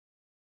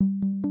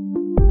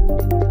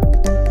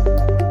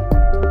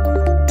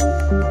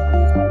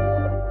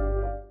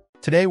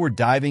Today we're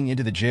diving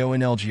into the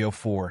JOINLGO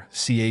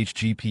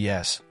 4CH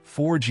GPS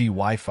 4G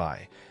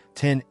Wi-Fi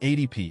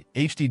 1080p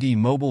HDD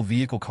mobile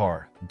vehicle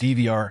car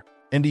DVR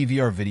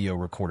MDVR video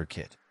recorder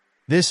kit.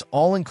 This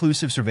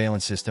all-inclusive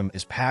surveillance system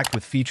is packed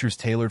with features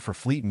tailored for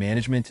fleet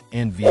management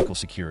and vehicle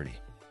security.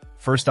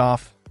 First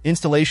off,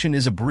 installation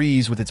is a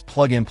breeze with its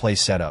plug-and-play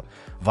setup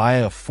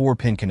via a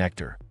 4-pin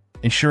connector,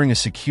 ensuring a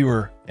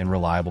secure and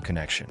reliable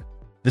connection.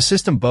 The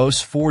system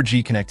boasts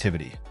 4G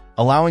connectivity,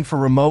 allowing for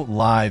remote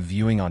live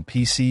viewing on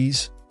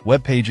PCs,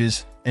 web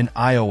pages, and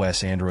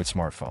iOS Android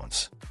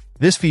smartphones.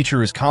 This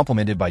feature is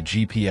complemented by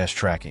GPS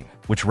tracking,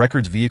 which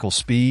records vehicle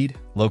speed,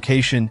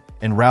 location,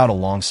 and route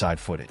alongside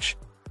footage.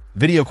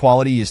 Video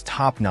quality is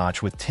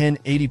top-notch with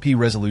 1080p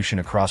resolution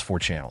across 4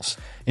 channels,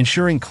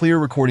 ensuring clear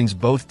recordings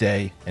both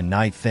day and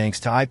night thanks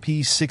to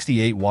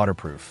IP68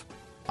 waterproof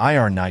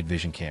IR night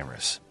vision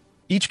cameras.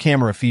 Each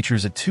camera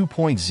features a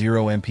 2.0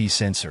 MP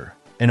sensor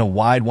and a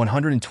wide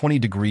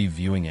 120-degree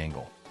viewing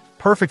angle,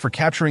 perfect for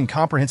capturing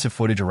comprehensive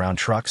footage around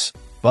trucks,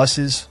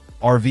 buses,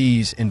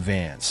 RVs, and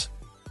vans.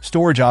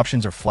 Storage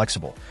options are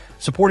flexible,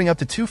 supporting up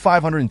to two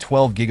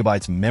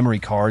 512GB memory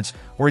cards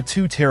or a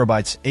 2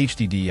 TB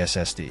HDD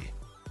SSD,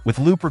 with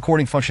loop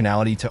recording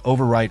functionality to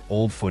overwrite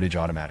old footage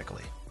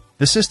automatically.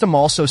 The system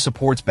also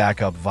supports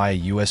backup via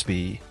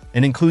USB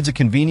and includes a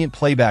convenient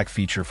playback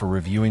feature for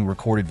reviewing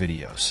recorded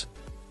videos.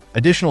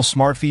 Additional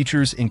smart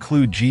features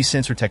include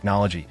G-sensor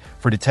technology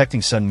for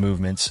detecting sudden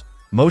movements,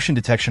 motion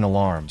detection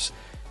alarms,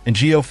 and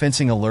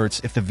geofencing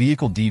alerts if the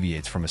vehicle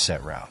deviates from a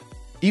set route.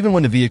 Even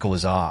when the vehicle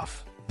is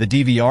off, the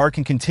DVR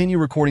can continue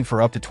recording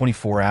for up to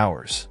 24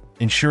 hours,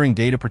 ensuring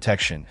data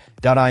protection.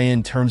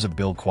 In terms of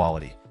build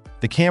quality,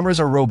 the cameras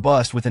are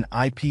robust with an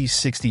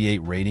IP68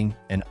 rating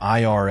and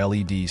IR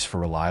LEDs for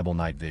reliable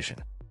night vision.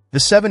 The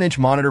 7-inch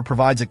monitor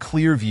provides a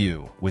clear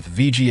view with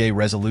VGA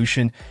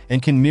resolution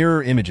and can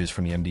mirror images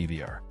from the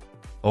MDVR.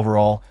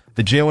 Overall,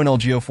 the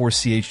JOINLGO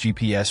 4CH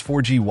GPS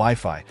 4G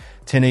Wi-Fi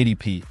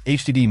 1080p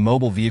HDD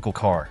mobile vehicle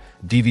car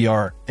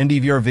DVR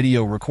MDVR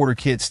video recorder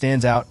kit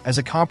stands out as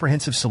a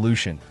comprehensive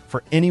solution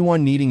for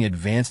anyone needing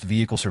advanced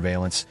vehicle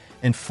surveillance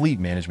and fleet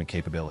management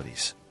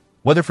capabilities.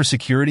 Whether for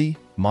security,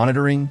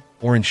 monitoring,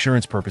 or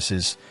insurance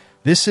purposes,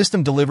 this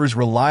system delivers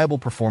reliable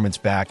performance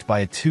backed by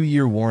a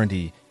 2-year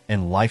warranty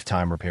and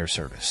lifetime repair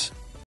service.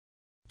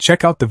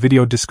 Check out the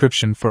video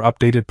description for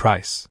updated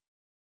price.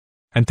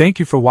 And thank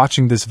you for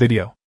watching this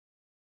video.